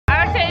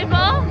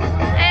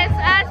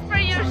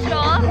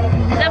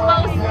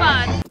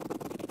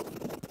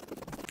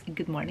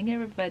Good morning,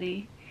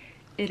 everybody.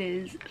 It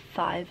is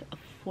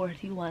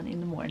 5:41 in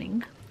the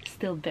morning.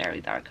 Still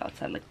very dark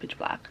outside, like pitch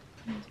black.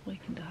 Someone's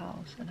awake in the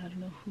house, and I don't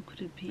know who could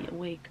it be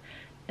awake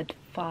at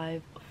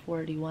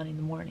 5:41 in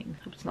the morning.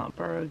 Hope it's not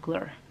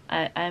burglar.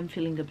 I am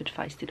feeling a bit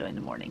feisty though in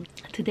the morning.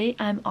 Today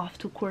I'm off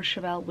to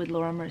Courchevel with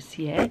Laura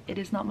Mercier. It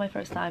is not my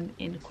first time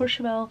in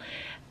Courchevel.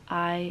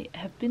 I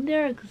have been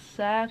there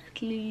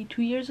exactly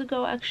 2 years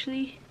ago,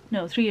 actually.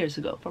 No, 3 years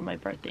ago for my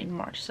birthday in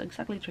March, so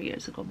exactly 3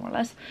 years ago, more or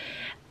less.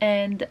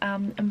 And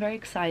I'm very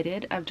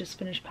excited. I've just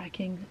finished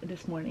packing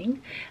this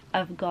morning.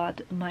 I've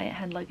got my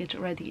hand luggage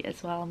ready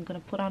as well. I'm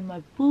gonna put on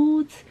my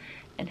boots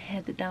and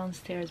head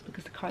downstairs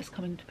because the car is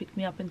coming to pick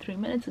me up in 3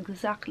 minutes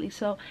exactly.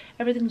 So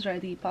everything's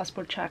ready,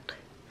 passport check,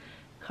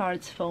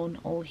 cards, phone,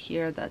 all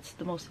here. That's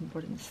the most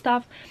important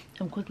stuff.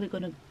 I'm quickly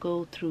gonna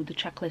go through the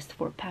checklist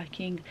for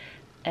packing,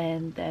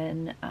 and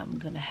then I'm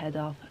gonna head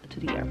off to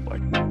the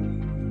airport.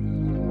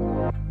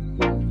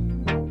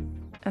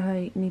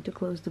 I need to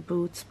close the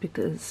boots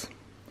because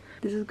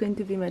this is going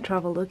to be my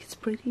travel look. It's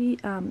pretty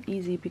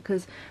easy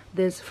because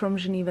there's from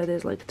Geneva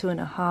there's like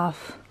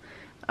 2.5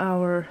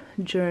 hour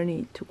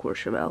journey to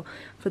Courchevel.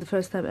 For the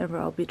first time ever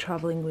I'll be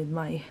traveling with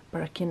my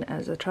Birkin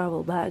as a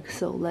travel bag,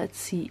 so let's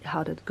see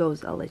how that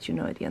goes. I'll let you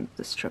know at the end of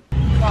this trip.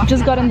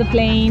 Just got on the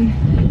plane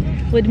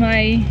with my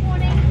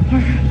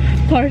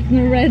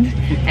partner Red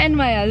and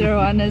my other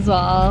one as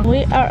well.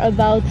 We are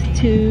about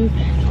to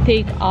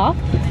take off,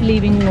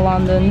 leaving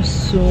London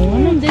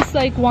soon. This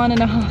like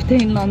 1.5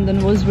 day in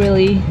London was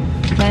really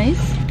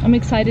nice. I'm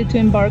excited to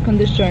embark on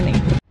this journey.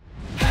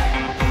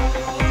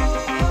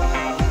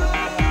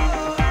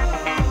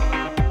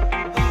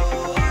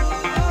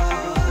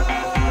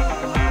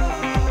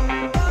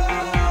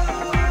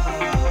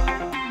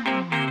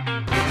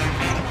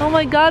 Oh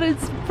my god,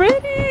 it's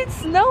pretty, it's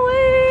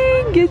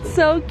snowing, it's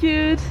so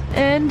cute.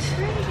 And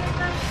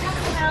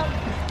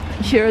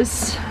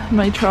here's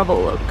my travel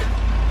look.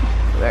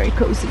 Very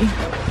cozy.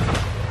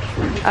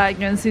 I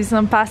can see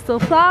some pastel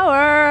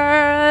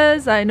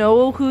flowers. I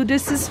know who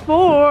this is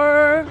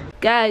for.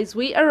 Guys,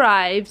 we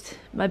arrived.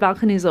 My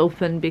balcony is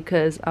open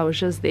because I was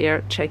just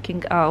there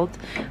checking out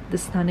the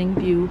stunning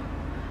view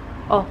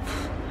of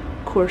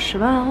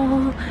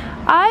Courchevel.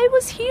 I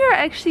was here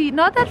actually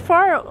not that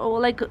far,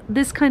 like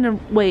this kind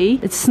of way.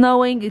 It's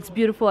snowing, it's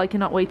beautiful. I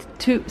cannot wait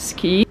to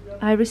ski.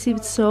 I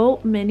received so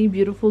many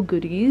beautiful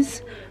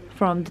goodies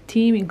from the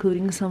team,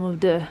 including some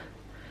of the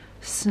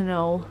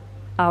snow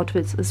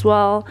outfits as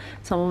well,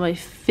 some of my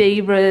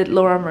favorite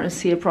Laura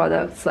Mercier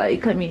products.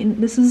 Like, I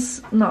mean, this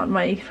is not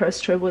my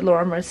first trip with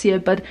Laura Mercier,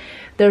 but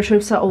their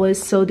trips are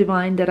always so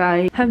divine that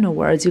I have no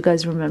words. You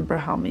guys remember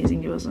how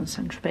amazing it was on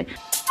Saint-Tropez.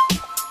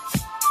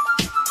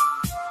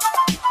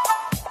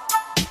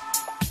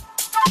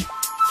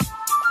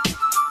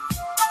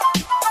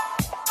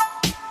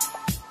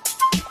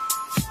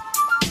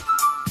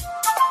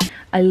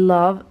 I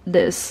love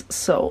this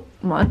so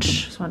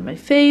much. It's one of my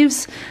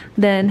faves.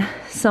 Then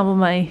some of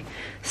my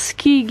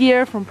ski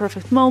gear from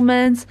Perfect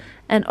Moments,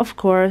 and of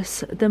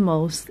course the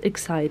most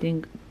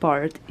exciting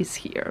part is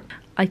here.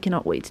 I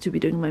cannot wait to be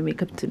doing my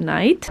makeup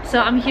tonight. So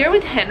I'm here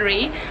with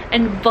Henry,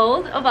 and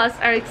both of us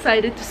are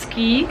excited to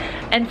ski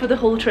and for the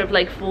whole trip,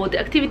 like for the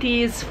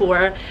activities,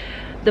 for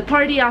the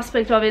party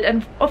aspect of it,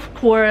 and of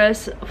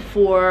course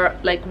for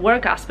like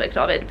work aspect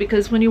of it,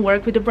 because when you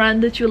work with a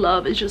brand that you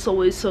love, it's just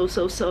always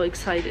so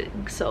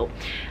exciting. So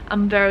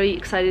I'm very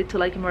excited to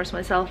like immerse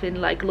myself in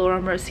like Laura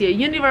Mercier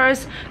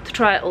universe, to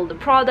try all the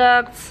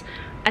products.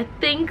 I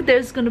think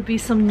there's gonna be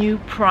some new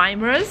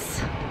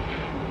primers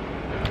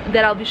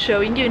that I'll be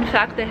showing you. In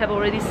fact, they have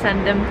already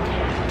sent them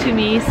to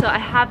me, so I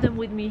have them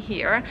with me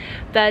here,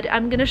 but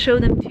I'm gonna show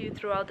them to you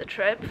throughout the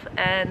trip.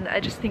 And I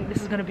just think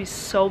this is gonna be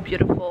so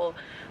beautiful.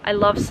 I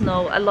love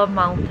snow, I love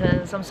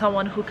mountains. I'm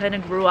someone who kind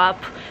of grew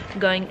up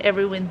going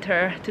every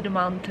winter to the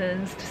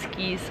mountains to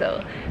ski,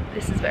 so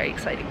this is very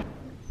exciting.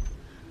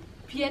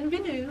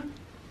 Bienvenue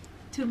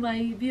to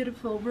my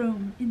beautiful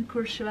room in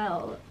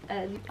Courchevel.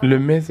 Le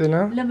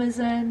Maison? Le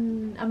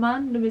Maison,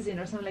 Aman, Le Maison,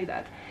 or something like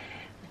that.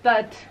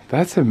 But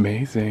that's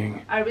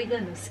amazing. Are we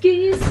gonna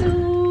ski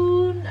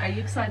soon? Are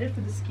you excited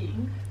for the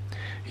skiing?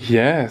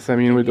 Yes, I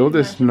mean, with all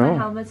the snow. My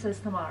helmet says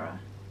Tamara.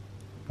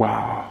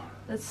 Wow.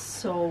 That's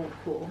so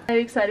cool. Are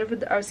you excited for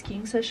our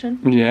skiing session?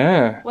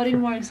 Yeah. What are you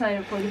more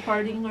excited for, the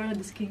partying or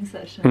the skiing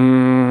session?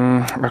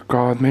 Oh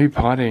god, maybe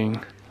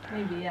partying.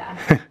 Maybe, yeah.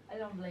 I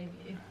don't blame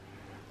you.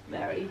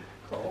 Very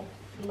cool.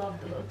 Love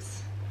the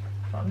looks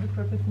from the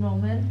Perfect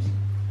Moment.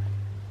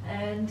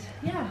 And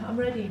yeah, I'm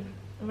ready.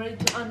 I'm ready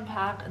to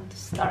unpack and to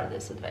start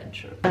this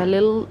adventure. A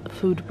little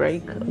food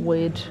break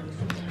with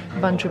a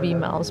bunch of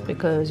emails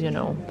because, you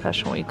know,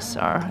 fashion weeks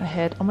are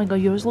ahead. Oh my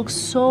god, yours looks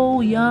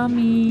so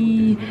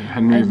yummy.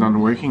 Henry's not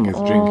working, it's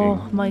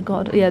drinking. Oh my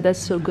god, yeah, that's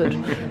so good.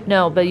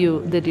 No, but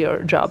you did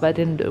your job, I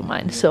didn't do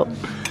mine. So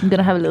I'm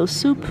gonna have a little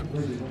soup,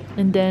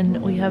 and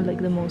then we have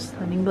like the most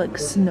stunning like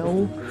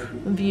snow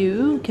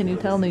view. Can you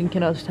tell? No, you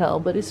cannot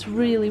tell, but it's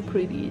really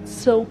pretty. It's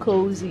so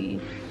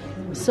cozy.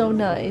 So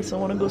nice. I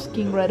want to go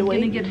skiing right away.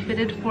 I'm gonna get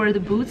fitted for the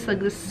boots, like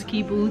the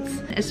ski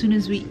boots, as soon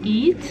as we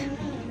eat.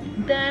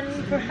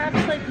 then perhaps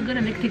like we're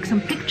gonna take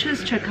some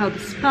pictures, check out the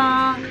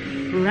spa,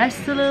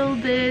 rest a little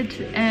bit,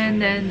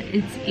 and then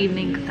it's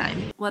evening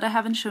time. What I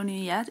haven't shown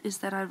you yet is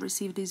that I've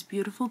received these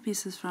beautiful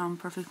pieces from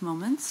Perfect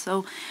Moments.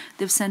 So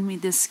they've sent me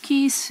this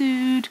ski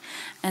suit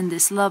and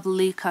this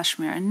lovely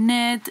cashmere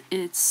knit.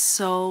 It's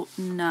so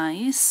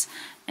nice.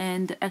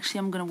 And actually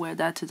I'm gonna wear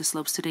that to the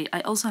slopes today.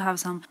 I also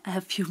have I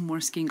have a few more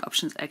skiing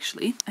options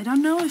actually. I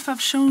don't know if I've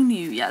shown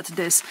you yet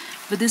this,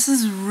 but this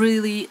is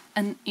really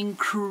an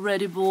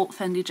incredible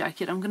Fendi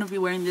jacket. I'm gonna be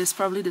wearing this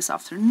probably this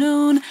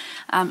afternoon.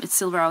 It's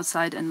silver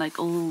outside and like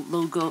a little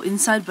logo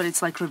inside, but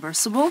it's like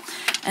reversible.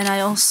 And I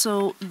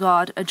also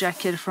got a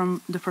jacket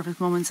from the Perfect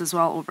Moments as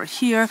well over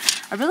here.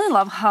 I really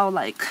love how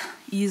like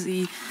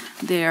easy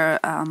their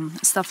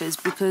stuff is,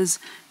 because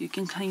you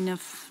can kind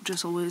of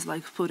just always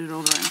like put it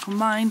over and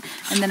combine.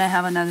 And then I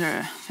have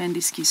another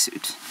Fendi ski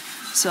suit.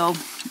 So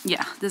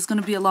yeah, there's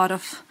gonna be a lot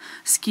of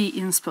ski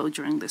inspo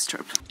during this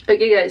trip.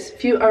 Okay guys, a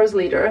few hours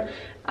later,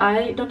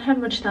 I don't have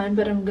much time,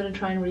 but I'm gonna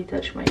try and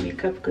retouch my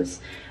makeup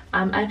because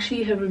I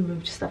actually have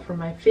removed stuff from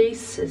my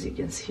face, as you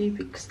can see,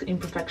 because the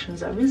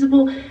imperfections are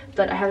visible,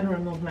 but I haven't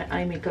removed my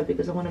eye makeup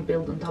because I want to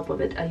build on top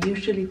of it. I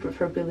usually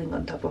prefer building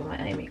on top of my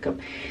eye makeup.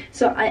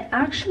 So I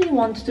actually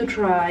want to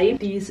try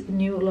these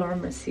new Laura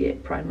Mercier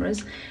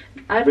primers.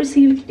 I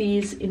received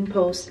these in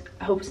post.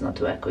 I hope it's not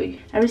too echoey.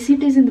 I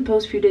received these in the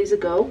post a few days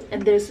ago,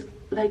 and there's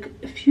like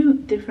a few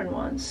different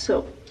ones.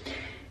 So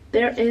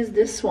there is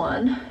this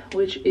one,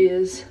 which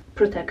is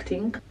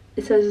protecting.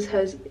 It says it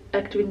has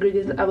active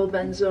ingredients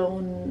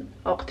avobenzone,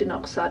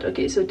 octinoxate.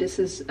 Okay, so this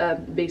is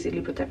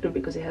basically protective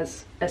because it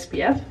has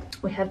SPF.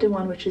 We have the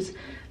one which is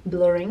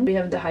blurring. We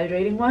have the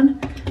hydrating one.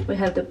 We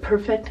have the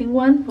perfecting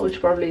one, which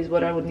probably is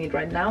what I would need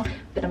right now.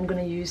 But I'm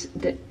gonna use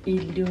the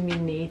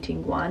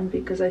illuminating one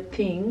because I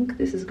think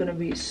this is gonna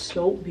be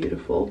so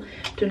beautiful.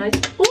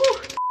 Tonight's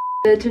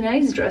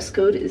dress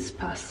code is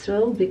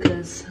pastel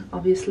because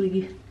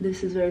obviously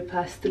this is very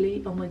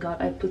pastel-y. Oh my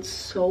god, I put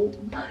so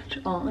much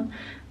on.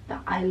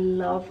 I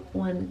love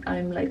when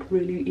I'm like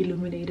really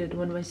illuminated,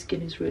 when my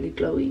skin is really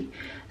glowy.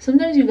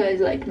 Sometimes you guys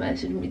like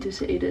message me to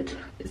say that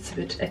it's a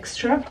bit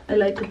extra. I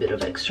like a bit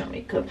of extra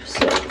makeup.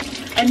 So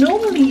I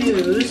normally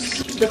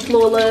use the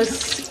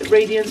Flawless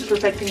Radiance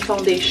Perfecting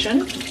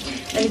Foundation,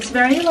 and it's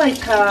very like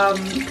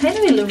kind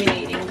of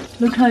illuminating.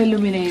 Look how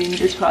illuminating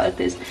this product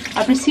is.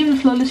 I've received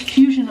the Flawless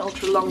Fusion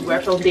Ultra Long Wear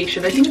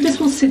Foundation. I think this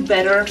will sit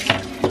better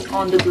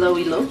on the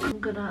glowy look. I'm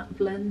gonna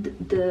blend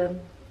the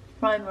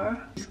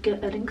primer. It's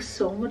adding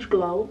so much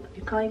glow.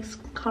 You guys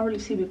can't really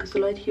see because the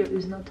light here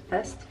is not the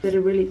best, but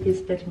it really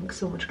is adding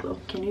so much glow.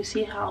 Can you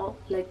see how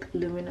like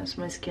luminous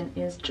my skin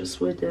is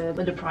just with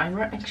the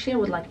primer? Actually, I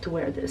would like to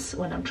wear this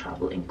when I'm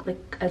traveling,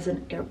 like as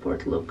an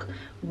airport look,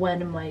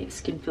 when my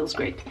skin feels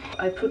great.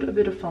 I put a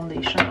bit of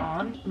foundation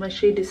on. My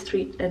shade is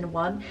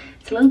 3-in-1.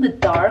 It's a little bit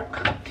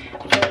dark,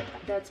 but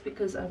that's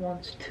because I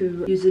want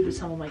to use it with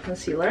some of my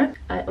concealer.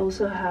 I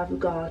also have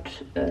got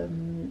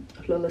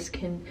Flawless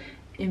Skin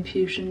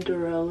Infusion de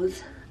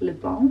Rose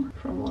lip balm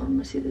from Laura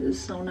Mercier. This is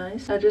so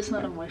nice. I just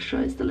want to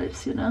moisturize the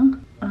lips, you know.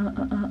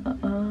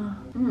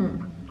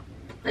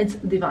 It's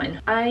divine.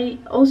 I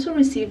also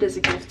received as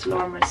a gift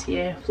Laura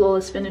Mercier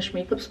Flawless Finish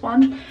Makeup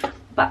Sponge,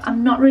 but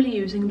I'm not really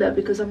using that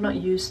because I'm not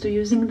used to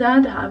using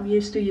that. I'm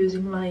used to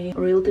using my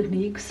Real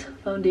Techniques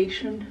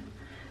foundation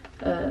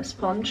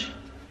sponge,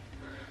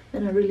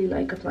 and I really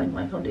like applying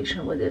my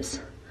foundation with this.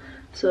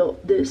 So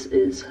this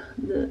is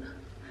the,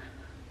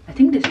 I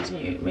think this is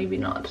new, maybe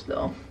not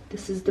though.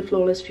 This is the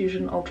Flawless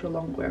Fusion Ultra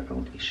Long Wear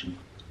Foundation.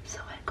 So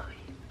echoey.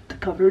 The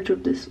coverage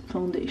of this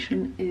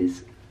foundation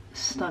is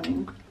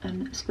stunning,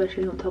 and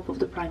especially on top of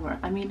the primer.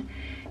 I mean,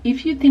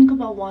 if you think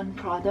about one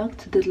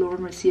product that Laura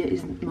Mercier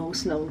is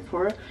most known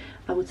for,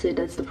 I would say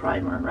that's the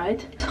primer,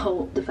 right?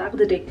 So the fact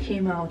that they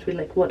came out with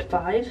like what,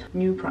 5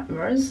 new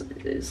primers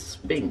is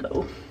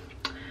bingo.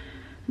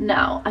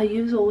 Now, I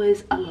use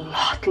always a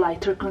lot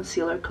lighter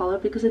concealer color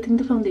because I think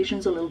the foundation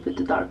is a little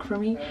bit dark for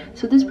me.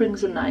 So this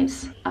brings a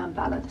nice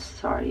balance.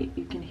 Sorry,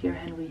 you can hear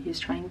Henry. He's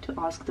trying to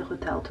ask the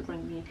hotel to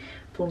bring me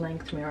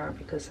full-length mirror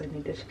because I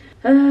need it.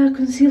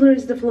 Concealer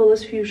is the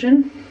Flawless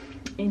Fusion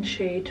in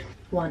shade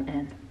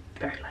 1N.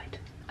 Very light.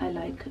 I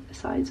like the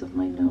sides of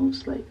my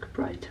nose like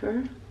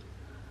brighter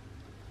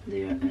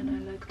there, and I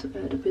like to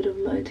add a bit of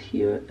light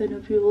here and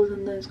a few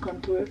and then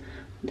contour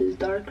this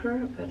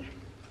darker, but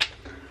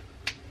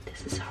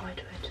this is how I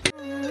do it.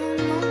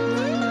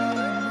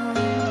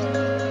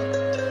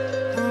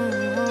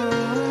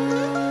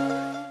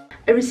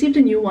 I received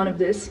a new one of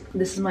this.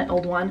 This is my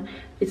old one.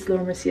 It's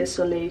Laura Mercier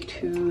Soleil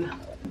 2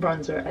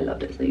 bronzer. I love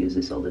this. I use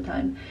this all the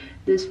time.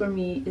 This for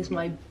me is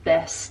my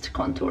best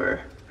contour.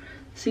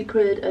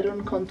 Secret, I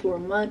don't contour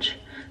much.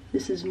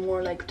 This is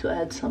more like to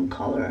add some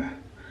color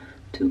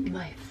to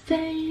my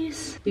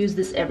face. I use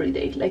this every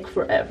day, like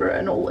forever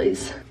and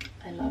always.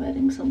 I love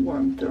adding some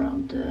warmth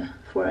around the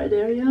forehead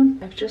area.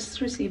 I've just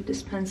received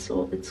this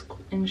pencil. It's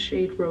in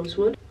shade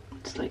Rosewood.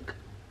 It's like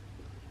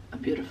a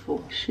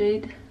beautiful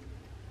shade.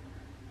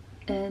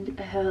 And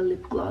I have a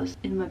lip gloss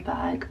in my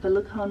bag, but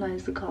look how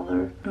nice the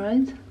color,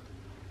 right?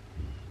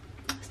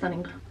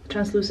 stunning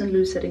translucent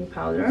loose setting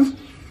powder.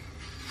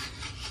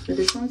 So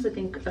this one's, I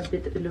think, a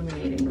bit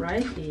illuminating,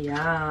 right?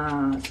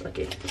 Yes.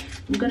 Okay,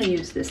 I'm gonna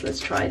use this.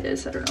 Let's try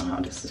this. I don't know how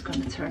this is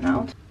gonna turn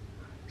out.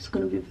 It's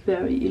gonna be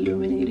very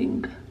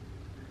illuminating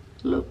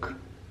look.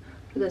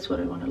 But that's what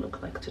I want to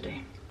look like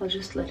today. I'll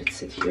just let it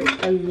sit here.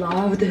 I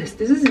love this.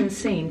 This is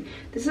insane.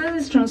 This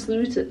is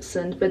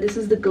translucent, but this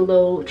is the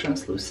glow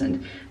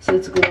translucent, so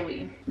it's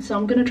glowy. So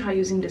I'm gonna try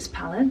using this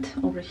palette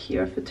over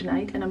here for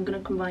tonight, and I'm gonna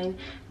combine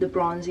the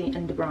bronzy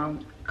and the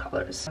brown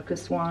colors.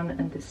 This one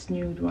and this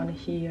nude one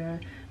here,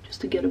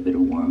 just to get a bit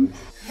of warmth.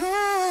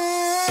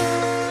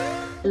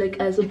 Like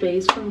as a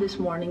base from this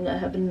morning, I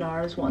have a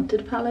NARS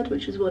Wanted palette,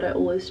 which is what I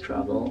always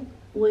travel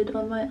with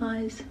on my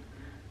eyes.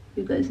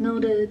 You guys know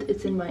that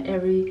it's in my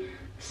every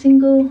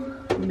single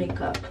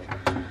makeup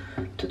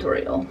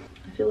tutorial.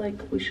 I feel like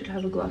we should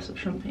have a glass of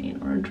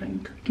champagne or a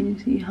drink. Can you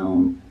see how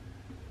I'm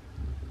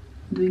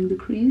doing the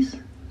crease?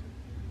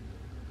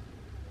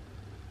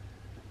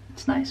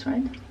 It's nice,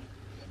 right?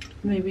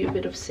 Maybe a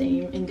bit of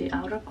same in the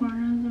outer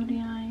corners of the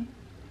eye.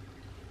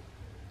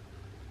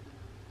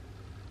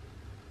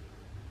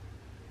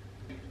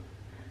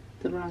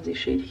 The bronzy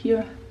shade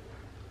here.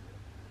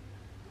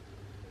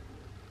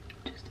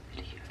 Just a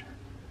bit here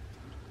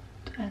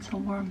to add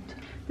some warmth.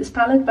 This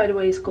palette, by the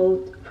way, is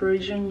called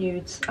Parisian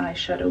Nudes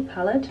Eyeshadow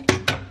Palette.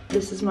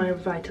 This is my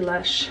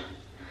Vitalash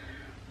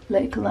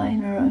like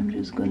liner. I'm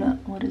just gonna,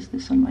 what is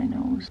this on my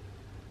nose?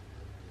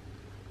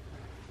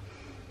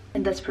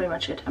 And that's pretty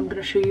much it. I'm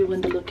gonna show you when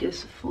the look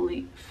is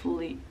fully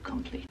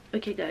complete.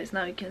 Okay guys,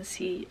 now you can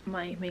see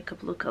my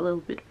makeup look a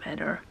little bit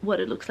better, what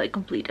it looks like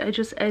complete. I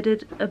just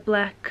added a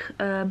black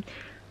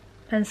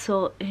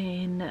pencil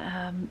in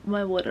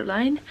my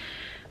waterline.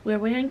 We're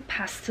wearing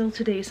pastel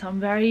today, so I'm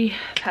very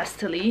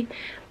pastel-y.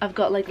 I've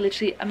got like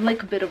literally, I'm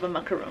like a bit of a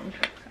macaroon,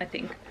 I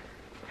think.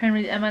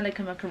 Henry, am I like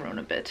a macaroon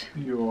a bit?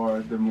 You are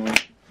the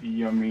most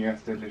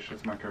yummiest,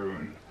 delicious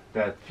macaroon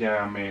that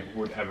Pierre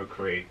would ever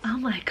create. Oh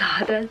my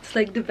god, that's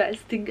like the best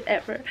thing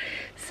ever.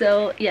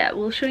 So yeah,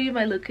 we'll show you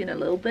my look in a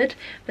little bit,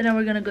 but now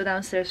we're gonna go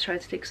downstairs, try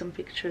to take some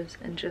pictures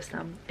and just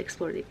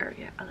explore the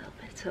area a little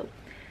bit. So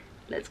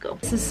let's go.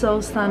 This is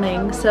so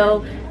stunning.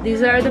 So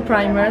these are the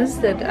primers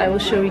that I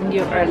was showing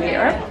you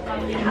earlier.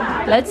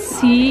 Let's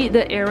see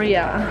the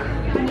area.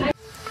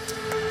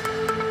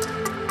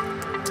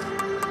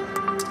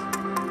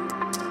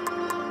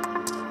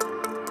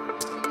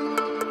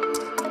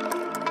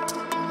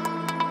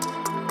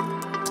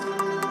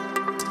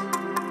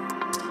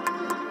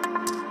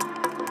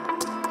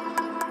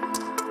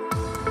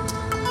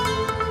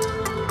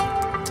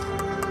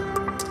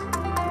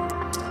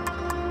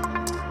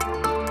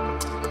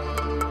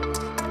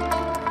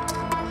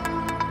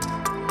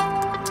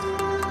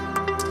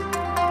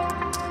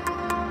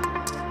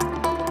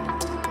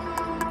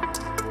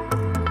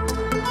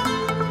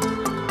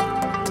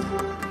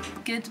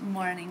 Good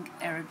morning,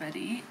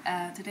 everybody.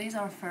 Today's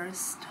our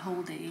first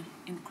whole day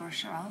in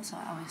Courchevel, so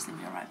obviously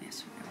we arrived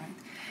yesterday, right?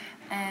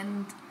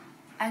 And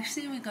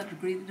actually we got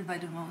greeted by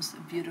the most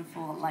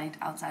beautiful light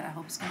outside. I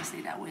hope it's going to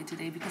stay that way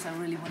today because I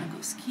really want to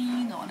go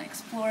skiing, I want to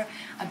explore.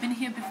 I've been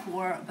here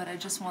before, but I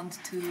just want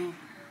to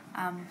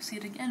see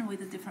it again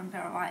with a different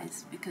pair of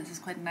eyes because it's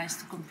quite nice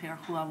to compare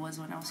who I was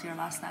when I was here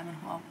last time and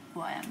who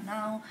I am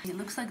now. It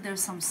looks like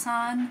there's some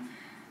sun.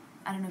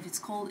 I don't know if it's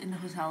cold in the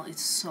hotel.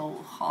 It's so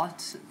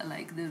hot,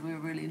 like that we're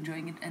really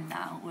enjoying it. And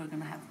now we're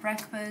gonna have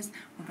breakfast,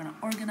 we're gonna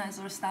organize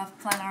our stuff,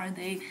 plan our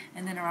day,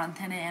 and then around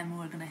 10 a.m.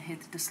 we're gonna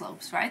hit the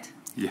slopes, right?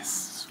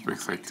 Yes, super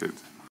excited.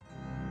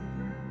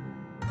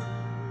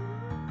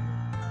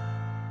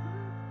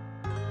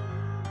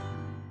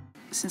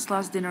 Since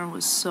last dinner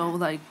was so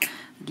like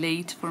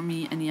late for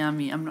me and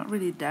yummy, I'm not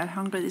really that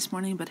hungry this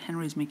morning, but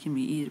Henry's making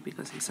me eat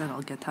because he said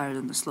I'll get tired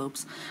on the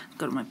slopes. I've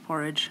got my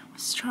porridge with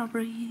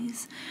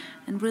strawberries,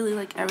 and really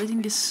like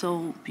everything is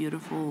so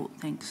beautiful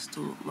thanks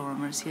to Laura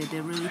Mercier.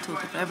 They really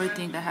thought of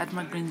everything. I had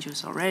my green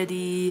juice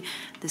already,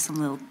 there's some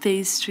little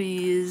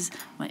pastries,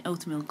 my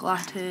oat milk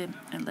latte,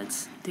 and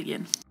let's dig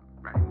in.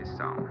 Writing this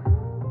down.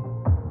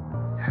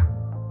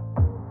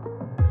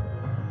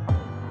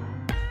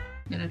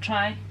 I'm gonna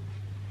try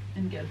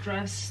and get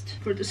dressed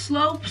for the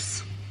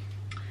slopes.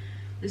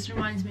 This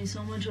reminds me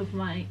so much of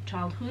my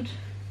childhood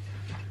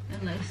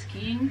and like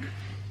skiing.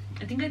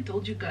 I think I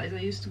told you guys I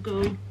used to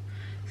go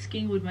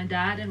skiing with my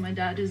dad, and my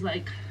dad is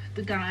like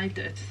the guy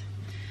that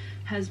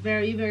has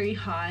very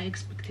high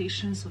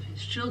expectations of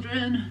his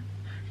children.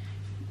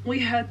 We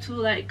had to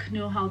like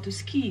know how to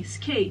ski,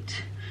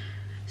 skate,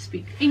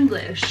 speak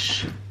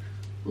English,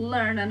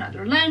 learn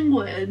another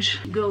language,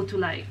 go to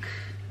like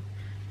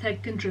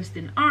take interest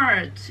in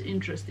art,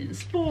 interest in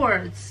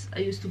sports. I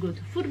used to go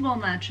to football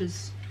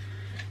matches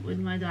with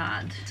my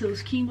dad. So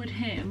skiing with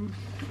him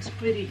was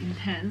pretty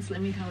intense, let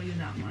me tell you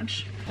that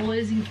much.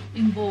 Always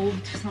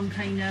involved some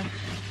kind of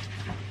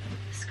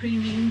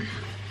screaming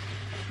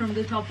from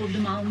the top of the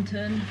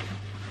mountain,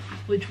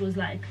 which was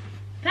like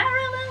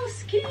parallel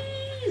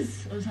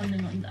skis or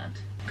something like that.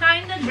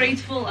 Kind of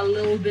grateful a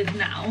little bit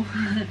now,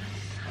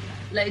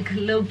 like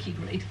low-key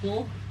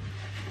grateful.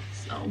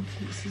 So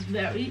this is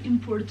very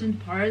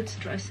important part,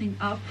 dressing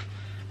up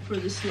for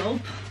the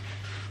slope.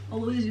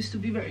 Always used to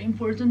be very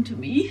important to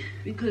me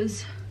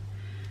because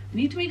I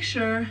need to make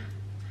sure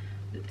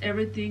that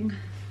everything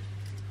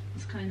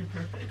is kind of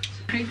perfect.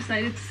 Very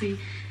excited to see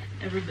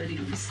everybody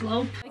on the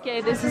slope.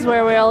 Okay, this is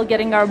where we're all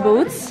getting our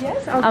boots.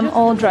 I'm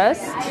all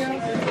dressed,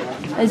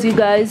 as you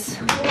guys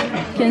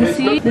can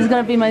see. This is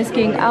gonna be my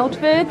skiing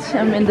outfit.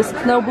 I'm in the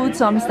snow boots,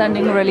 so I'm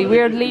standing really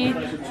weirdly,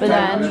 but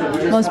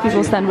then most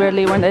people stand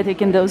weirdly when they're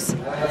taking those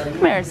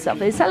mirror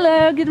selfies.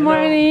 Hello, good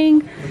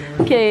morning.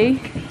 Okay,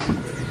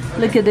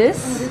 look at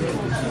this.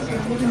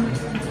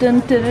 Dun,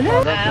 dun,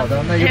 dun,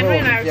 dun. Henry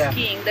and I are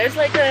skiing. There's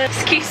like a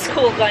ski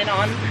school going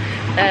on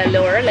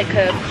lower, like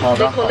a,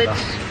 they call it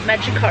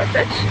magic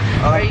carpet,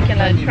 where you can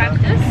like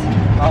practice.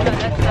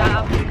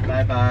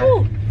 But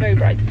ooh, very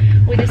bright.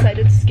 We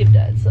decided to skip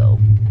that, so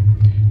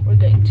we're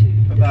going to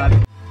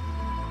bye-bye.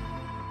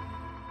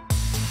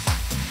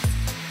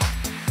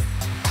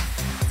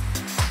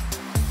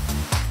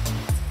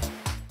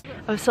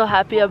 I'm so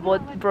happy I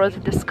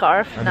brought the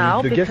scarf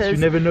now, because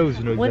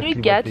when we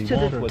get to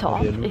the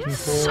top, it's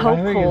so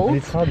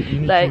cold.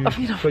 Like, I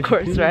mean, of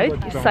course, right?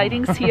 The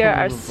sightings here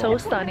are so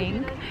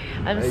stunning.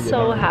 I'm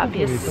so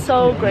happy,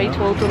 so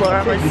grateful to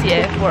Laura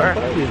Mercier for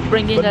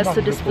bringing us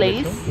to this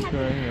place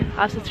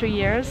after 3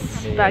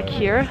 years back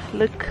here.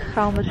 Look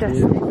how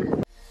majestic.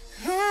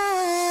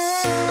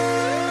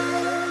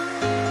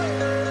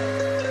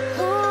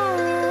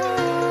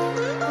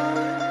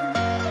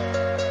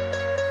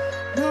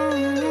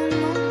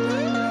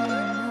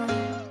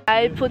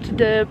 I put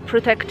the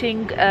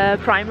protecting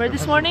primer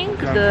this morning,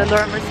 the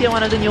Laura Mercier,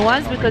 one of the new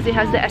ones, because it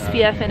has the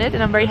SPF in it,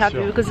 and I'm very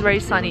happy because it's very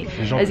sunny.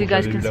 As you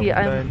guys can see,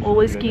 I'm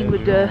always skiing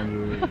with the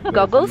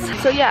goggles.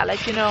 So yeah,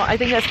 like, you know, I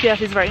think SPF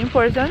is very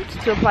important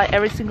to apply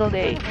every single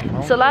day.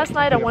 So last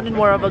night I wanted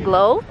more of a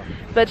glow,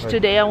 but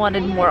today I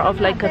wanted more of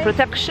like a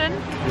protection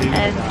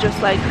and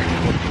just like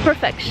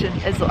perfection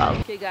as well.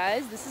 Okay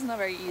guys, this is not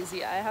very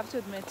easy. I have to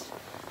admit,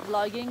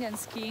 vlogging and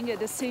skiing at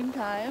the same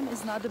time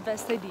is not the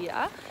best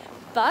idea,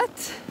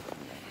 but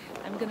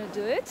I'm gonna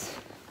do it.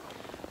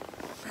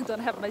 I don't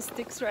have my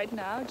sticks right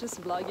now,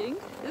 just vlogging.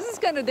 This is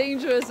kind of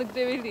dangerous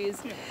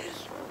activities,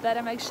 but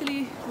I'm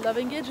actually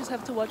loving it. Just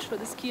have to watch for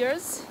the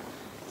skiers.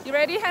 You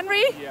ready,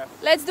 Henry? Yeah.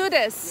 Let's do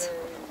this.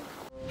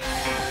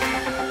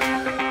 Yay.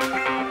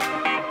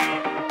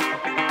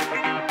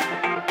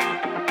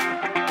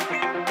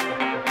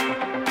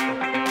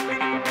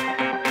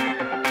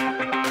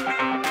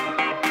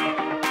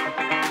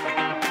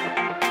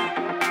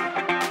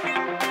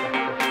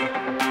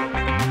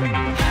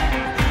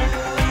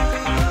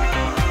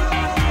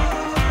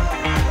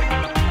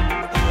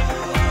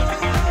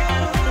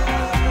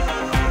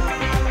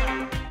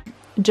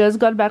 Just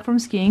got back from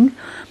skiing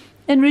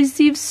and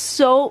received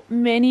so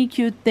many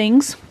cute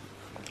things.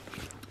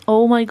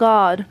 Oh my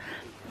god,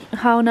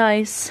 how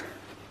nice.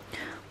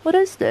 What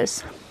is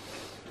this?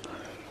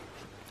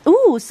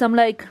 Ooh, some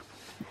like,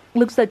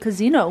 looks like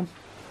casino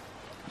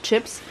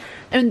chips.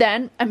 And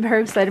then I'm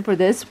very excited for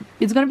this.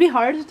 It's gonna be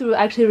hard to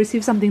actually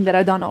receive something that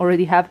I don't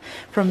already have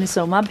from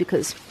MISSOMA,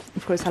 because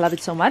of course I love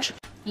it so much.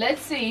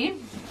 Let's see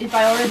if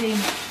I already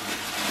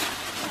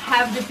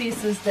have the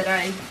pieces that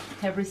I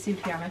have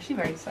received here. I'm actually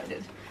very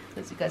excited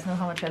because you guys know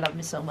how much I love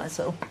MISSOMA.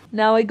 So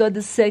now I got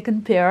the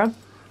second pair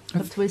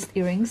of twist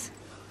earrings.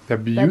 They're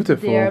beautiful.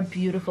 But they're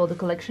beautiful. The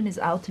collection is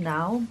out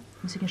now,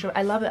 so you can show.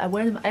 I love it. I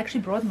wear them. I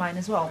actually brought mine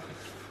as well,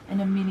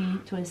 and a mini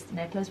twist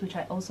necklace, which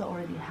I also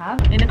already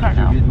have. In the car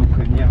now.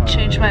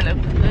 Change my look.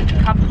 I'm going to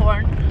Cap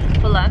Horn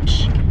for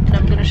lunch, and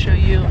I'm gonna show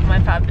you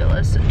my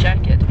fabulous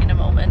jacket in a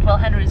moment. Well,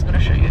 Henry's gonna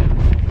show you.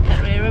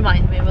 Henry,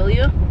 remind me, will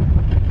you?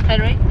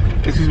 Henry?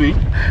 Excuse me.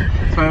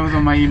 So I was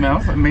on my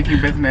emails. I'm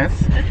making business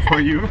for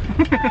you.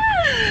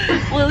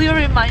 Will you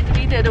remind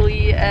me that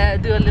we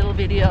do a little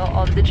video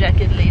of the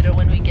jacket later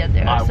when we get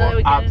there? I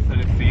will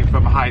absolutely,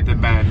 from high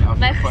demand of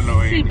the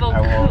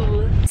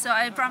following. So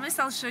I promised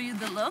I'll show you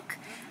the look.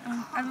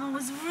 I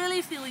was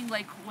really feeling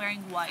like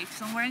wearing white.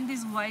 So I'm wearing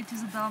these white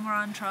Isabella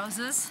Marant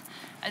trousers.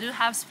 I do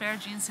have spare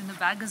jeans in the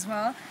bag as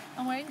well.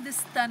 I'm wearing this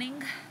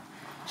stunning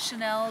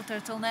Chanel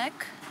turtleneck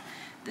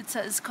that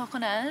says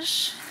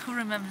Coconage. Who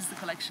remembers the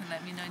collection?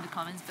 Let me know in the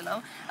comments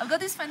below. I've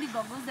got these Fendi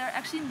goggles. They're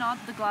actually not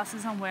the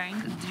glasses I'm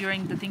wearing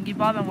during the thingy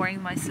bob. I'm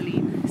wearing my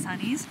Celine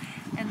sunnies.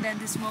 And then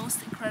this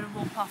most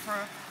incredible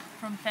puffer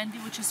from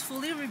Fendi, which is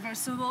fully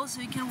reversible,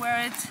 so you can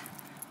wear it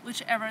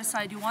whichever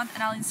side you want.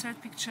 And I'll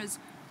insert pictures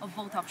of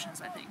both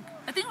options, I think.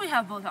 I think we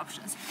have both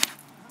options.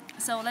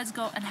 So let's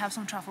go and have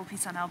some truffle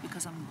pizza now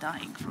because I'm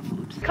dying for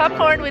food. Cap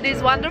Horn with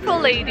these wonderful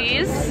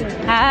ladies.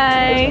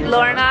 Hi.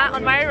 Lorna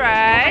on my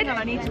right.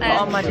 I need to put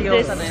on my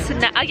deals on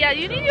it. Yeah,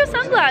 you need your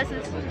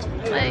sunglasses.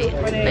 My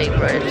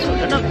favorite.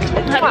 I'm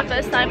gonna have the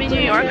best time in New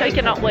York. I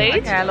cannot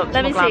wait. Okay,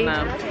 let me see.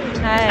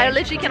 I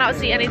literally cannot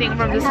see anything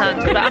from the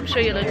sun, but I'm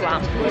sure you look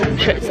glam. I'm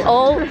sure it's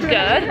all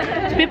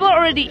good. People are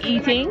already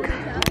eating.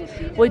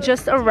 We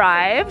just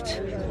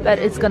arrived, but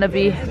it's gonna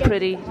be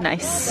pretty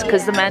nice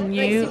because the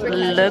menu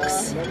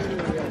looks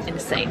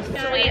say.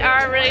 So we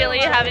are really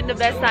having the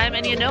best time,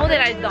 and you know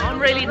that I don't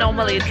really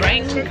normally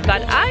drink,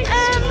 but I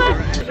am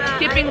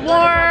keeping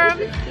warm,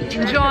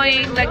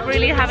 enjoying, like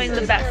really having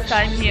the best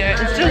time here.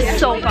 It's just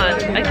so fun.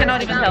 I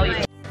cannot even tell you.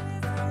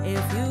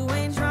 If you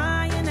ain't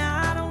trying,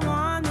 I don't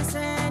want this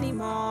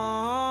anymore.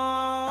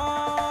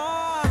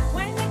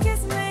 When you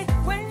kiss me,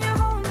 when you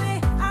hold me,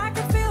 I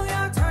can feel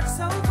your touch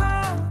so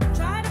cold.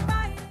 Try to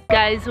bite it.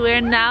 Guys, we're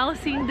now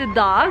seeing the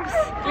dogs.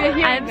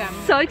 I'm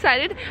so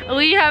excited.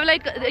 We have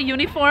like a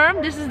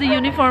uniform. This is the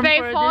uniform They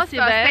for this forced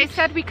us. event. They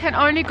said we can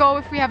only go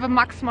if we have a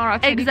Max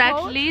Marathon.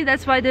 Exactly.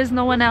 That's why there's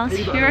no one else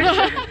here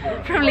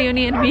from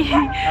Leonie and me.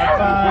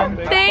 Have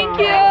fun. Thank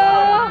you.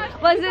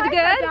 Was it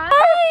good?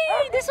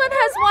 Hi. This one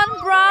has one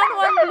brown,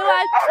 one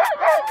blue.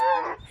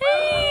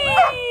 Hey.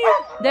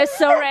 They're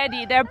so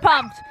ready. They're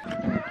pumped.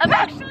 I'm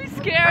actually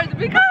scared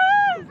because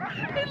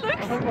it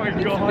looks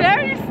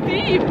very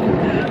steep.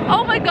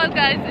 Oh my god,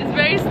 guys, it's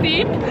very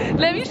steep.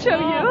 Let me show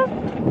you.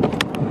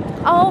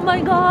 Oh my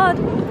god.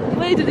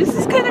 Wait, this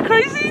is kind of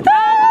crazy.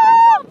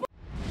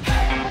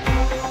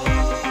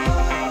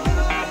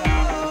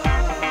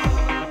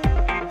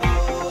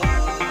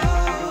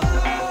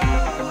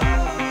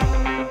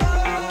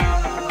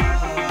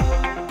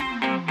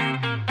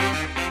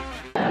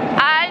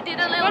 I did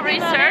a little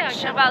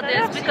research about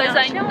this because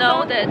I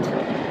know that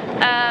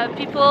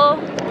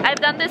I've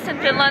done this in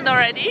Finland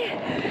already,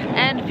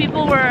 and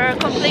people were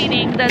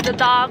complaining that the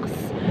dogs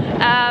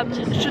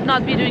should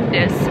not be doing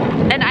this.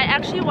 And I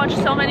actually watched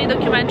so many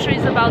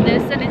documentaries about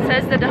this, and it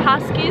says that the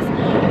huskies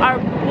are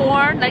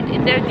born, like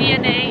in their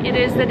DNA it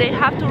is that they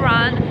have to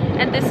run,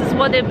 and this is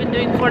what they've been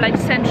doing for like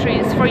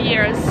centuries, for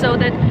years, so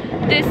that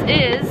this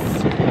is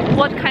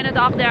what kind of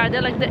dog they are.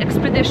 They're like the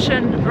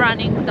expedition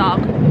running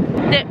dog.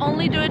 They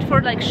only do it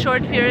for like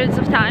short periods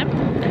of time.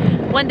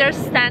 When they're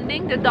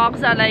standing, the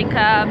dogs are like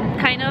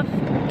kind of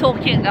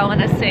talking, I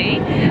want to say,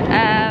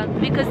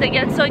 because they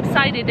get so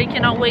excited they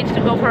cannot wait to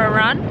go for a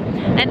run,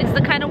 and it's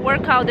the kind of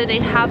workout that they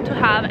have to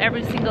have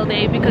every single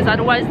day, because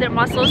otherwise their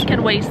muscles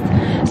can waste.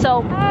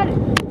 So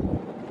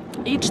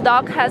each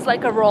dog has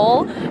like a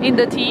role in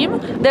the team.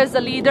 There's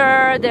a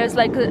leader, there's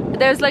like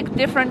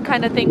different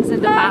kind of things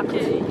in the pack,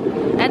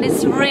 and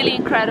it's really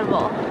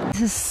incredible.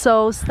 This is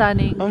so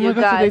stunning. Oh you my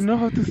god, guys. so they know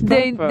how to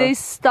stop. They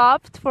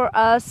stopped for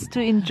us to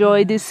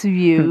enjoy this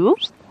view.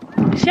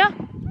 Yeah.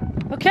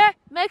 Okay.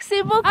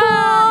 Merci beaucoup.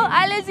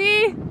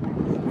 Allez-y.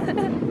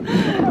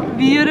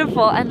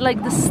 Beautiful, and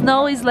like the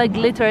snow is like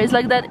glitter. It's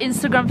like that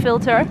Instagram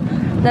filter.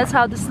 That's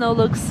how the snow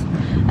looks.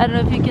 I don't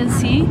know if you can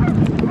see.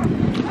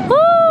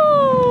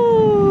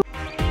 Woo!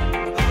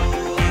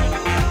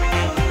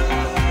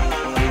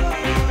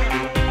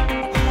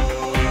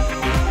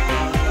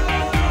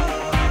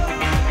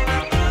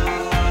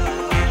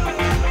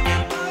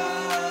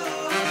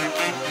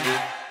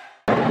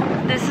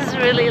 This is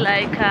really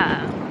like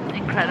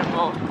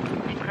incredible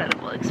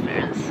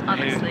experience,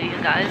 honestly,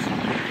 you guys.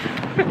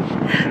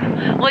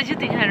 What do you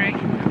think, Henry? I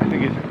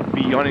think it's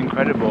beyond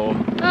incredible.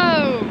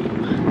 Oh.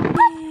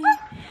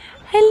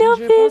 Hello,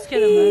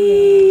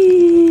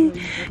 baby.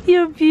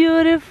 You're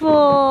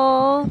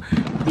beautiful.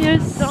 You're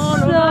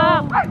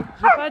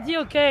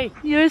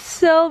You're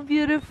so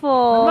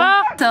beautiful.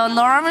 So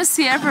Laura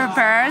Mercier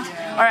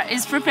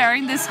is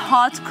preparing this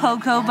hot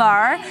cocoa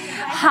bar.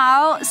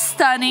 How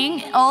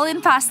stunning! All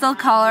in pastel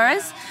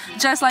colors,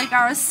 just like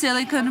our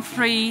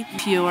silicone-free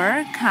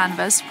pure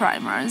canvas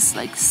primers.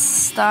 Like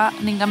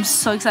stunning! I'm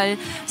so excited.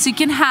 So you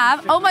can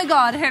have, oh my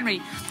God,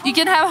 Henry, you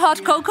can have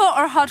hot cocoa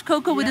or hot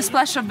cocoa with a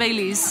splash of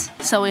Baileys.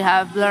 So we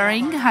have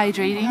blurring,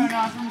 hydrating,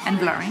 and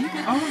blurring.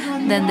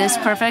 Then there's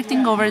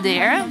perfecting over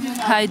there,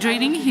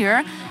 hydrating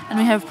here, and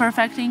we have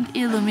perfecting,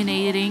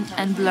 illuminating,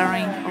 and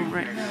blurring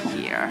over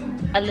here.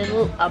 A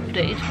little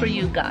update for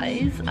you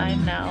guys.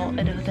 I'm now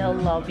at the hotel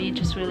lobby,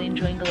 just really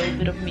enjoying a little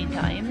bit of me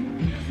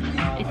time.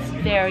 It's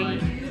very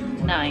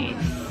nice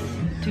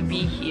to be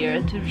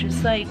here, to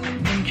just like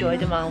enjoy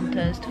the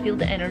mountains, to feel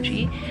the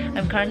energy.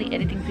 I'm currently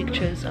editing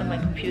pictures on my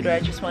computer. I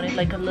just wanted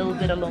like a little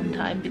bit alone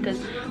time because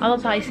I'm a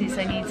Pisces.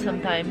 I need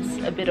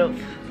sometimes a bit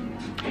of,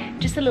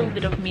 just a little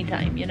bit of me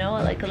time, you know,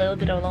 like a little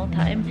bit of alone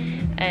time.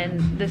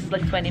 And this is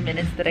like 20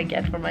 minutes that I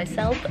get for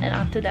myself, and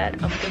after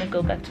that I'm gonna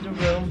go back to the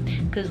room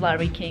because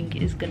Larry King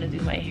is gonna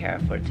do my hair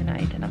for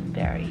tonight, and I'm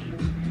very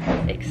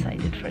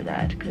excited for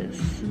that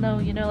because, no,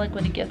 you know, like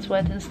when it gets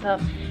wet and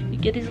stuff, you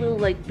get these little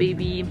like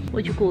baby,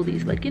 what you call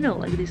these, like, you know,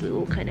 like these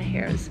little kind of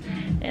hairs,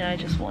 and I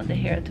just want the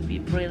hair to be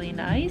really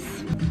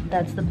nice.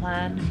 That's the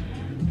plan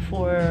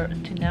for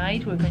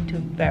tonight. We're going to a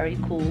very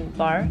cool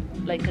bar,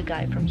 like a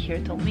guy from here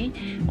told me.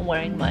 I'm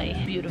wearing my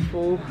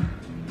beautiful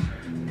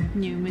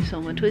new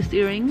MISSOMA twist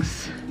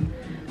earrings.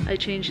 I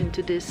changed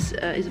into this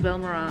Isabel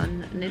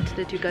Moran knit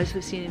that you guys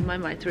have seen in my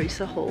My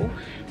Teresa haul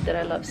that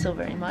I love so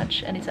very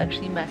much, and it's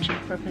actually matching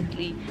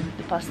perfectly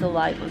the pastel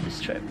vibe of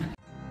this trip.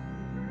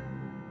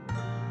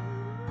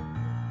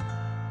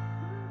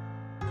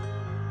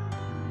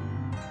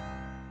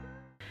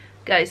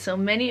 Guys, so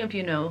many of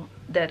you know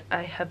that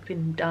I have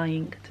been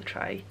dying to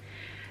try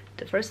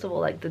first of all,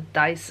 like the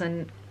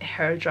Dyson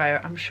hair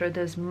dryer. I'm sure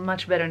there's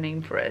much better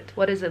name for it.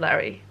 What is it,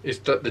 Larry? It's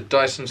the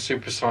Dyson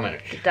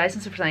Supersonic. The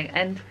Dyson Supersonic.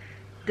 And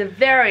the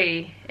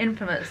very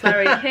infamous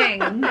Larry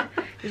King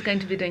is going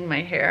to be doing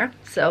my hair.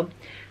 So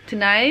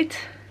tonight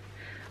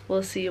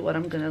we'll see what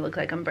I'm gonna look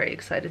like. I'm very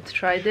excited to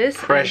try this.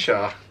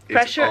 Pressure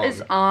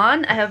Is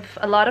on. I have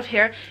a lot of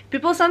hair.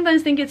 People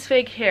sometimes think it's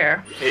fake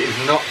hair. It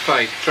is not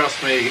fake,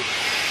 trust me.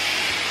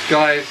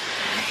 Guys,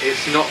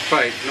 it's not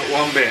fake, not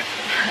one bit.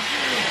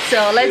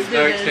 So let's do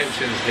There's no this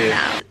extensions here.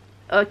 now.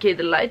 Okay,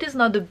 the light is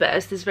not the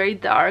best. It's very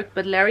dark,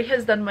 but Larry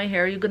has done my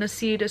hair. You're gonna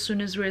see it as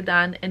soon as we're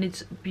done, and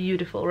it's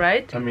beautiful,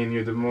 right? I mean,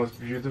 you're the most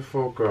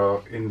beautiful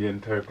girl in the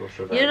entire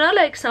Courchevel. You know,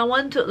 like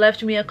someone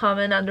left me a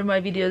comment under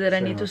my video that I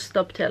need to Same.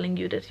 stop telling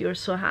you that you're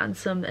so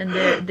handsome, and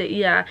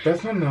yeah,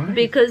 That's not nice.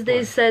 because they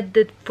Why? said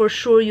that for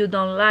sure you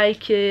don't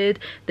like it,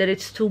 that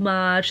it's too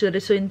much, that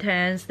it's so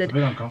intense, It's that a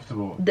bit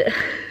uncomfortable. It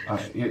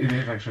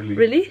is actually.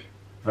 really.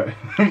 But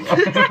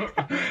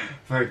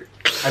it's like,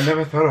 I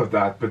never thought of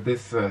that, but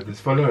this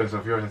followers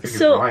of yours, I think,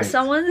 So is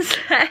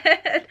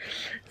right.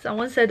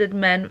 someone said that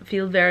men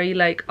feel very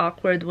like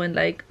awkward when,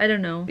 like, I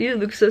don't know, you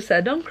look so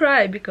sad. Don't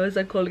cry because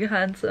I call you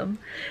handsome.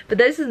 But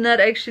this is not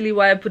actually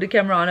why I put the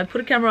camera on. I put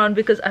the camera on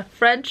because a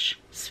French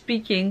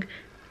speaking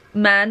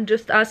man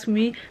just asked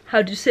me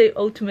how do you say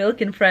oat milk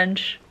in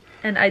French,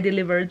 and I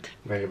delivered.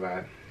 Very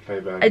bad. Very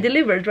bad. I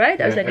delivered,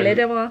 right? I was like,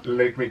 laissez-moi.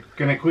 Like me,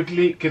 can I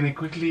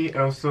quickly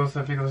also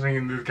something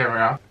in this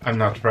camera? I'm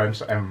not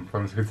French, I'm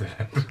from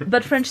Switzerland.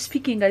 But French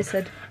speaking, I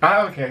said.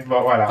 Ah, okay,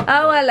 well, voila.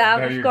 Oh, voilà,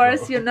 There of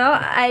course, go. you know,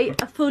 I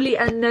fully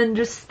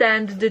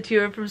understand that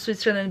you're from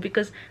Switzerland,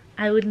 because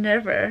I would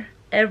never,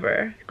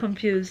 ever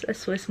confuse a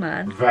Swiss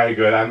man. Very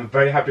good, I'm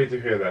very happy to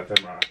hear that,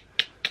 Tamara.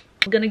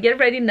 I'm gonna get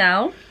ready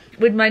now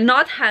with my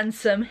not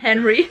handsome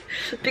Henry,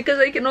 because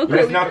I cannot call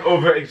Let's you. not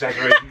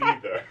over-exaggerate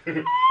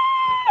either.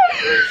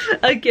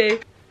 Okay,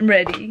 I'm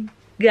ready.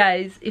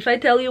 Guys, if I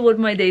tell you what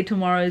my day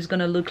tomorrow is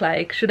gonna look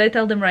like, should I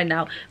tell them right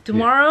now?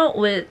 Tomorrow,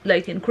 with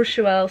like in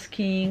Courchevel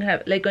skiing,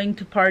 like going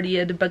to party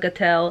at the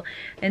Bagatelle,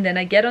 and then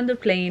I get on the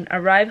plane,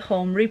 arrive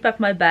home, repack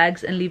my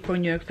bags, and leave for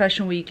New York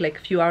Fashion Week like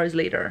a few hours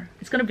later.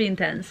 It's gonna be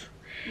intense.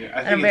 Yeah, I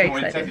I'm think very it's more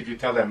intense excited. if you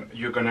tell them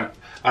you're gonna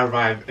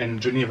arrive in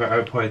Geneva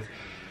Airport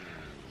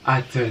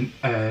at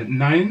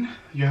 9.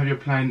 You have your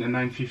plane at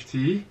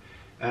 9:50.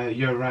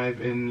 You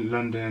arrive in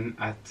London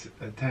at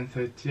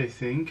 10:30, I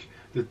think.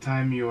 The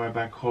time you are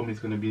back home is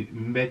gonna be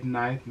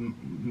midnight,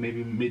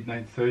 maybe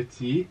midnight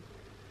 30.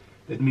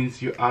 That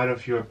means you're out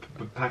of your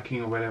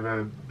packing or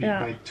whatever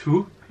by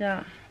 2,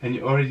 Yeah. and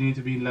you already need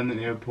to be in London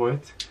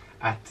Airport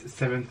at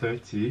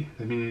 7:30.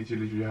 That means you need to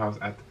leave your house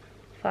at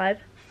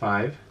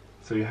 5.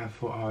 So you have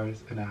 4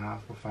 hours and a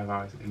half or 5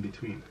 hours in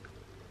between.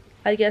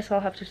 I guess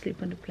I'll have to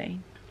sleep on the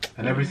plane.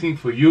 And everything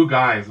for you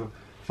guys,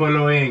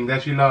 following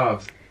that she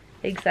loves.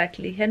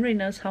 Exactly. Henry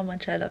knows how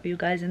much I love you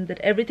guys, and that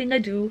everything I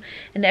do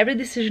and every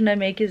decision I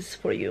make is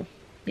for you.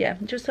 Yeah,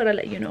 just thought I'd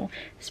let you know.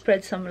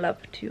 Spread some love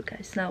to you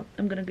guys. Now,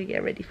 I'm gonna go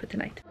get ready for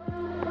tonight.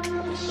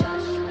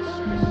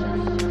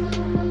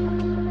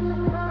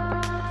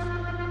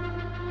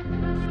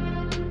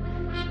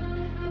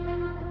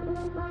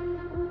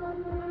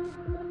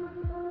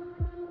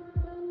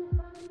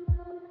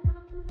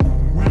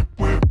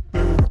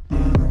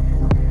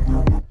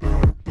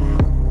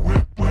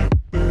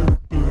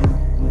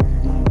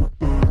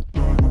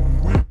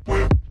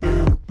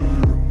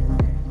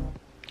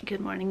 Good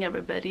morning,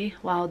 everybody.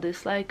 Wow,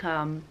 this like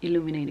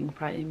illuminating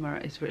primer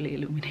is really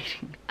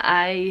illuminating.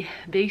 I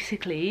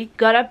basically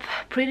got up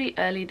pretty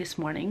early this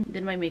morning,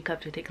 did my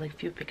makeup to take like a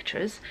few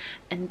pictures,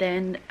 and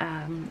then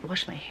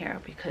washed my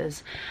hair,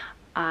 because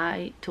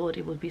I thought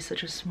it would be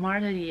such a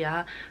smart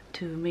idea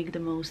to make the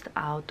most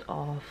out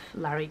of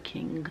Larry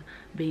King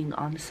being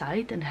on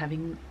site and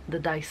having the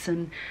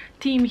Dyson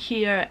team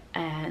here,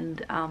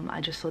 and I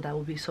just thought that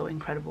would be so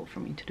incredible for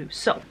me to do.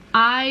 So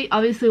I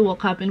obviously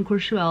woke up in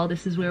Courchevel.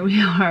 This is where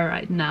we are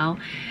right now,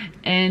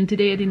 and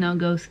today I did not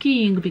go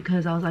skiing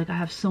because I was like, I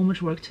have so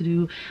much work to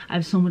do, I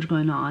have so much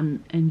going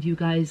on, and you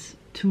guys,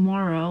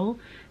 tomorrow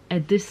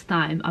at this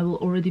time I will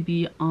already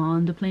be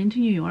on the plane to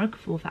New York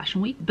for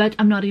Fashion Week, but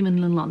I'm not even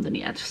in London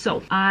yet.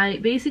 So I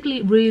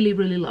basically really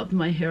loved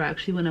my hair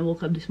actually when I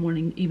woke up this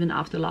morning, even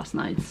after last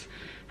night's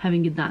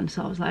having it done.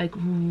 So I was like,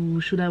 ooh,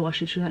 should I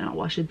wash it, should I not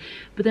wash it?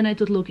 But then I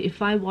thought, look,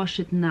 if I wash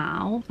it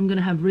now, I'm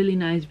gonna have really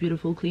nice,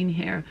 beautiful, clean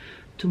hair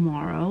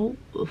tomorrow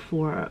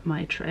for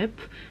my trip,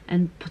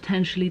 and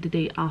potentially the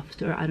day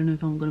after. I don't know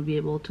if I'm gonna be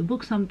able to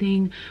book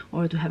something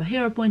or to have a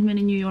hair appointment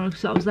in New York.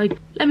 So I was like,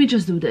 let me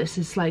just do this.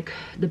 It's like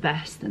the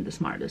best and the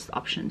smartest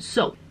option.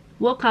 So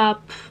woke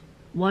up,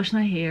 washed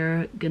my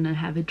hair, gonna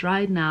have it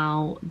dried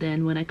now.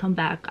 Then when I come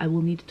back, I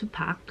will need to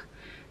pack,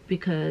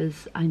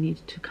 because I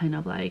need to kind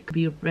of like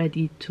be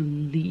ready to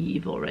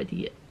leave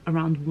already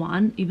around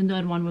 1, even though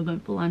at 1 we're going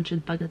for lunch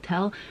at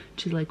Bagatelle,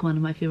 which is like one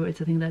of my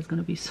favorites. I think that's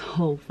going to be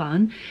so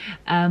fun.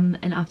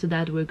 And after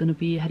that we're going to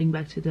be heading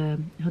back to the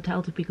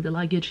hotel to pick the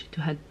luggage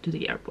to head to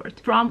the airport.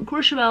 From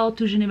Courchevel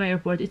to Geneva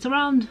airport, it's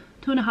around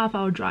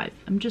 2.5-hour drive.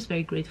 I'm just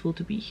very grateful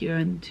to be here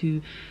and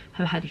to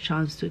have had a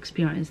chance to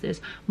experience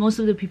this. Most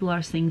of the people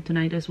are staying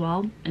tonight as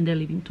well, and they're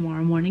leaving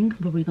tomorrow morning,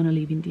 but we're gonna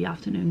leave in the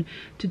afternoon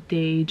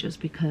today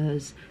just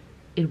because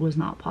it was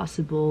not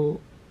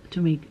possible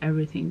to make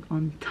everything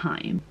on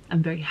time.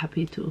 I'm very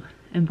happy to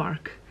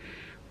embark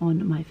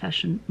on my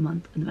fashion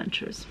month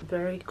adventures.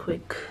 Very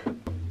quick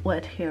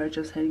wet hair,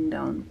 just heading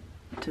down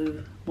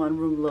to one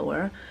room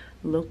lower.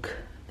 Look,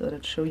 thought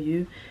I'd show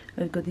you.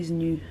 I've got these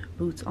new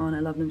boots on. I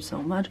love them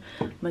so much.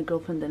 My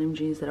girlfriend denim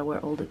jeans that I wear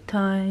all the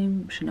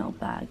time, Chanel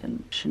bag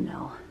and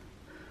Chanel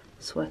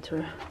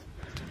sweater.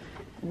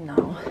 And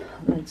now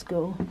let's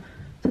go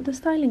to the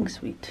styling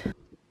suite.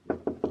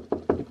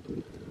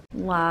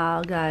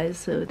 Wow guys,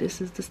 so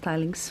this is the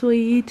styling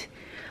suite.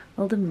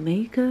 All the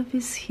makeup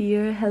is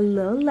here.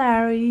 Hello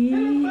Larry.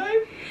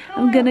 Hello.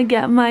 I'm gonna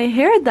get my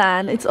hair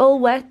done. It's all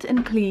wet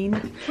and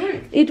clean.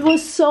 It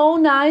was so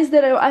nice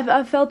that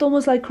I felt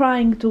almost like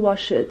crying to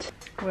wash it.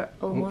 We're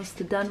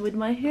almost done with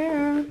my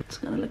hair. It's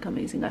gonna look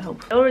amazing, I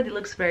hope. It already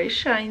looks very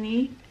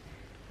shiny.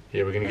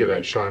 Yeah, we're gonna get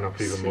that shine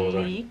up even more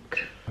though.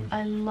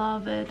 I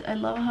love it. I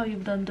love how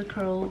you've done the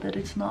curl, that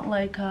it's not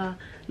like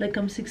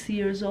I'm 60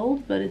 years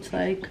old, but it's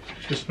like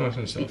just nice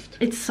and soft.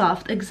 It's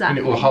soft, exactly.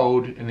 And it will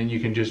hold, and then you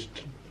can just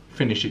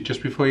finish it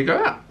just before you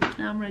go out.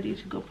 I'm ready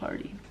to go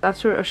party.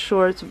 After a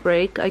short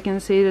break, I can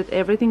say that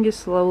everything is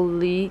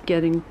slowly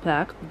getting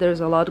packed. There's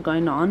a lot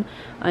going on.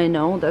 I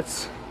know,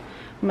 that's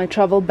my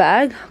travel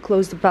bag.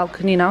 Close the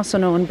balcony now so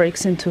no one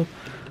breaks into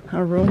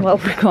our room while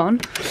we're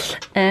gone.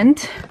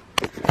 And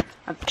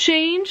I've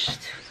changed.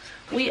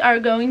 We are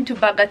going to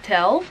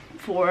Bagatelle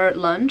for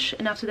lunch,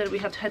 and after that we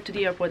have to head to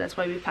the airport. That's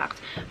why we packed.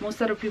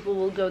 Most other people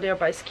will go there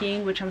by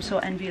skiing, which I'm so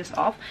envious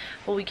of,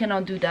 but we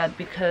cannot do that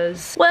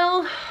because,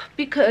 well,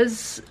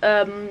 because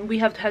we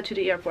have to head to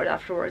the airport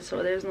afterwards,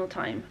 so there's no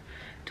time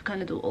to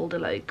kind of do all the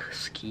like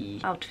ski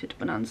outfit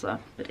bonanza.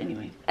 But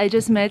anyway, I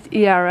just met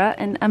Yara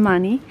and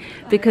Amani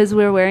because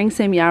we're wearing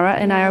same. Yara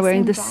and I are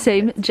wearing the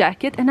same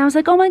jacket, and I was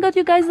like, oh my god,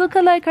 you guys look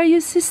alike. Are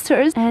you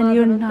sisters? And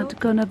you're not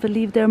gonna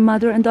believe they're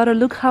mother and daughter.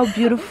 Look how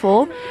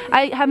beautiful.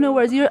 I have no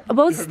words. You're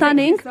both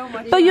stunning,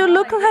 but you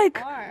look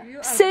like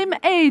same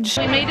age.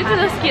 We made it to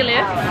the ski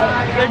lift.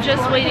 We're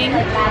just waiting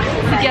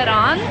to get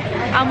on.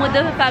 I'm with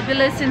the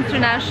fabulous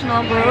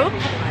international group,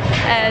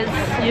 as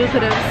you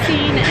could have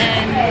seen,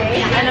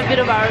 and a bit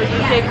of our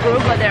UK group,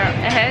 but they're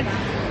ahead.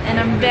 And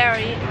I'm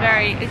very,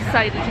 very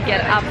excited to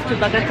get up to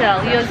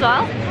Bagatelle. You as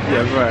well?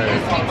 Yeah,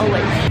 right.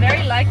 Always.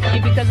 Very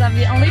lucky because I'm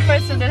the only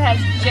person that has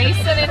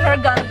Jason in her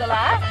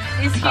gondola.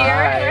 He's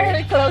here,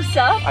 very close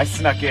up. I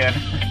snuck in.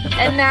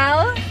 And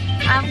now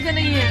I'm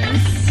gonna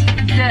use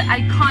the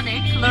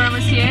iconic Laura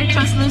Mercier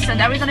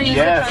translucent. Are we gonna use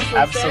the translucent?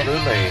 Yes,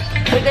 absolutely.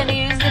 We're gonna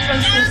use the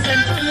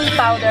translucent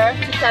powder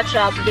to catch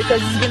up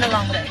because it's been a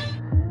long day.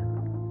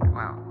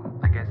 Well,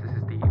 I guess this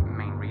is the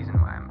main reason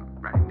why I'm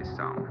writing this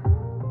song.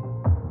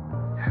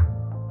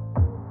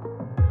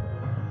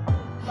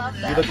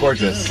 You look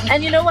gorgeous.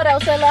 And you know what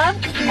else I love?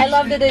 I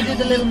love that they do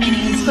the little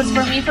minis, because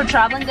for me, for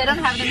traveling, they don't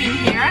have them in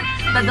here,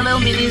 but the little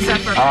minis are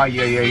perfect. Oh,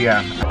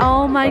 yeah.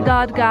 Oh my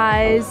god,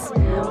 guys,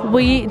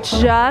 we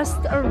just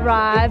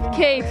arrived.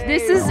 Kate,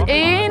 this is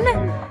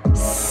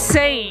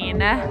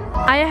insane.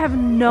 I have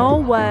no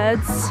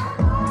words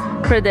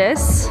for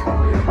this.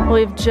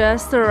 We've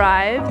just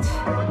arrived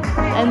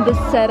and the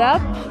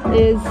setup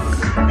is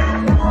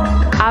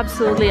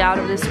absolutely out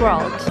of this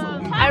world.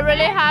 I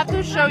really have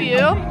to show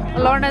you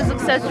Lorna's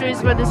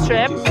accessories for this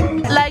trip.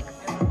 Like,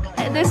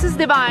 this is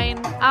divine.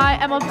 I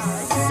am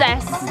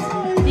obsessed.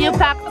 You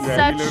packed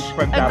such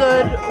a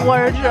good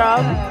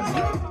wardrobe.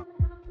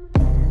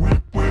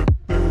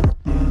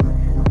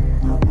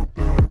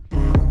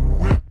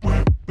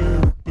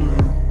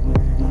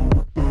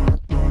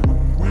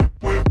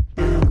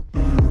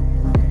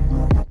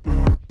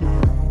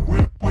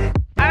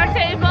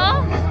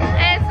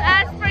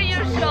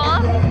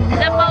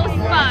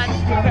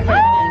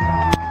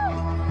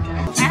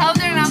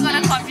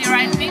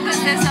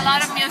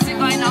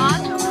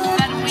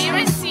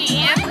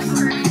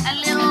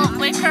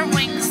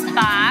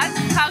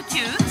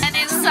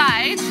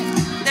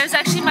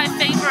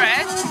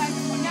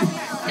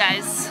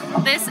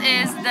 This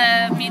is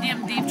the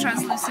medium deep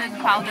translucent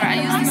powder.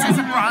 I use this as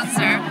a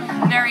bronzer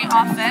very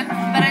often,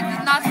 but I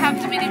did not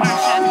have the mini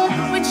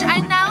version, which I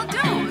now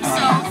do.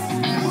 So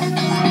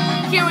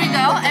here we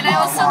go. And I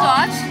also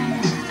got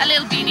a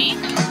little beanie.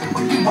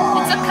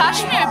 It's a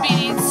cashmere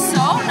beanie. It's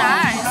so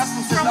nice.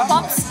 From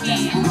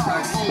Popski.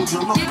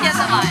 You get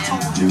the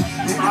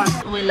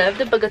vibe. We left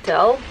the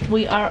Bagatelle.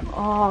 We are,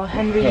 oh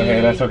Henry.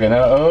 Okay, that's okay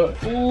now. Oh.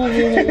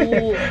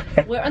 Ooh,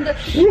 we're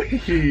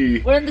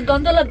on the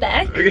gondola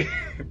back.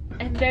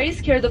 I'm very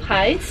scared of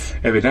heights.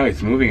 Yeah, but now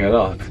it's moving a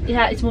lot.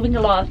 Yeah, it's moving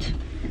a lot.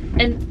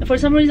 And for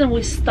some reason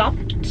we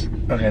stopped.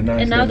 Okay,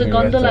 nice. And now the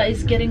gondola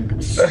is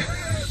getting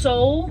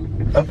so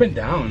Up and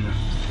down.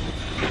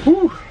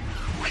 Whew.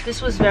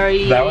 This was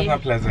very... That was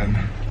not pleasant.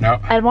 No.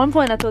 At one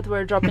point I thought we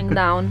were dropping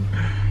down.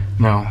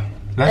 No.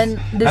 And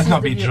this Let's is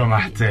not the be view.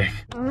 dramatic.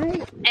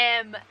 I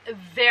am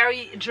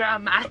very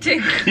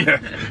dramatic. Yeah,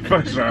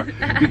 for sure.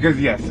 Because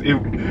yes,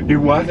 it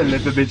was a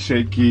little bit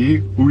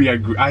shaky.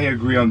 I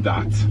agree on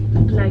that.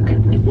 Like,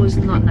 it was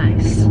not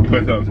nice.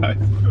 But not nice.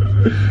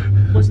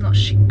 It was not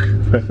chic.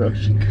 But not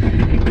chic.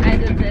 I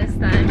did this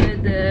time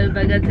with the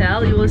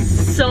Bagatelle. It was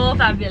so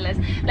fabulous.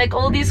 Like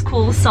all these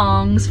cool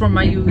songs from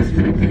my youth,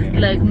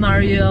 like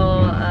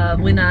Mario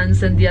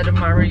Winans and the other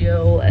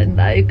Mario, and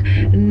like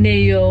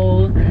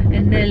Neo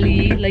and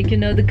Nelly. Like, you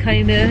know, the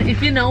kind of,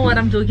 if you know what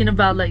I'm talking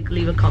about, like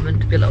leave a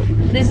comment below.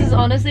 This is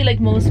honestly like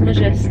most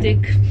majestic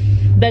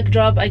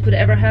backdrop I could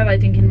ever have, I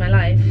think, in my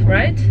life,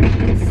 right?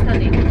 It's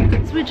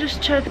stunning. So we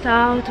just checked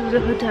out of the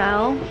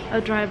hotel.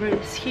 Our driver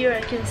is here,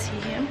 I can see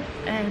him,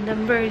 and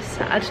I'm very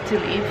sad to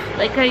leave.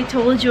 Like I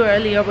told you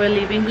earlier, we're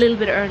leaving a little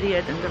bit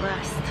earlier than the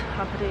rest,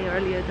 half a day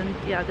earlier than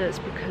the others,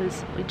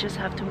 because we just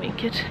have to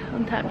make it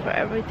on time for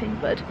everything.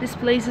 But this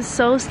place is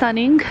so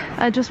stunning.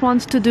 I just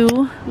want to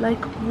do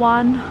like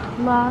one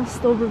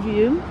last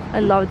overview.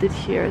 I loved it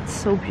here, it's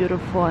so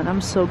beautiful, and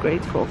I'm so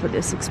grateful for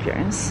this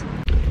experience.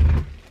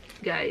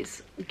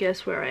 Guys,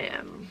 guess where I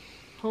am?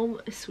 Home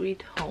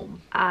sweet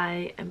home.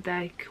 I am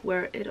back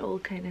where it all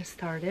kind of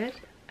started,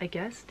 I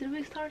guess. Did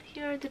we start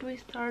here? Did we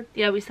start?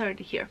 Yeah, we started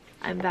here.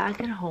 I'm back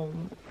at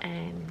home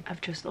and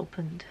I've just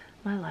opened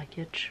my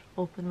luggage,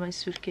 opened my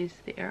suitcase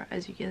there.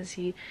 As you can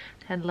see,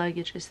 hand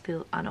luggage is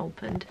still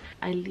unopened.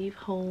 I leave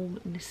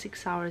home in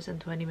 6 hours and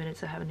 20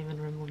 minutes. I haven't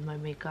even removed my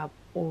makeup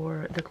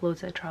or the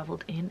clothes I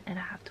traveled in, and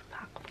I have to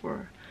pack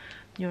for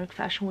New York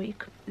Fashion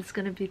Week. It's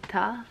gonna be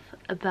tough,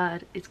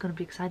 but it's gonna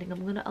be exciting.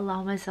 I'm gonna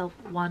allow myself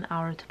 1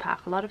 hour to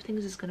pack. A lot of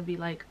things are gonna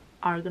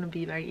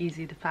be very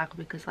easy to pack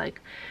because like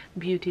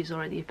beauty is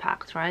already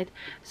packed, right?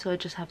 So I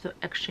just have to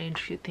exchange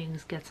a few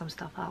things, get some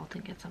stuff out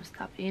and get some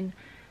stuff in,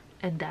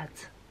 and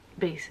that's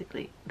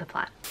basically the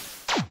plan.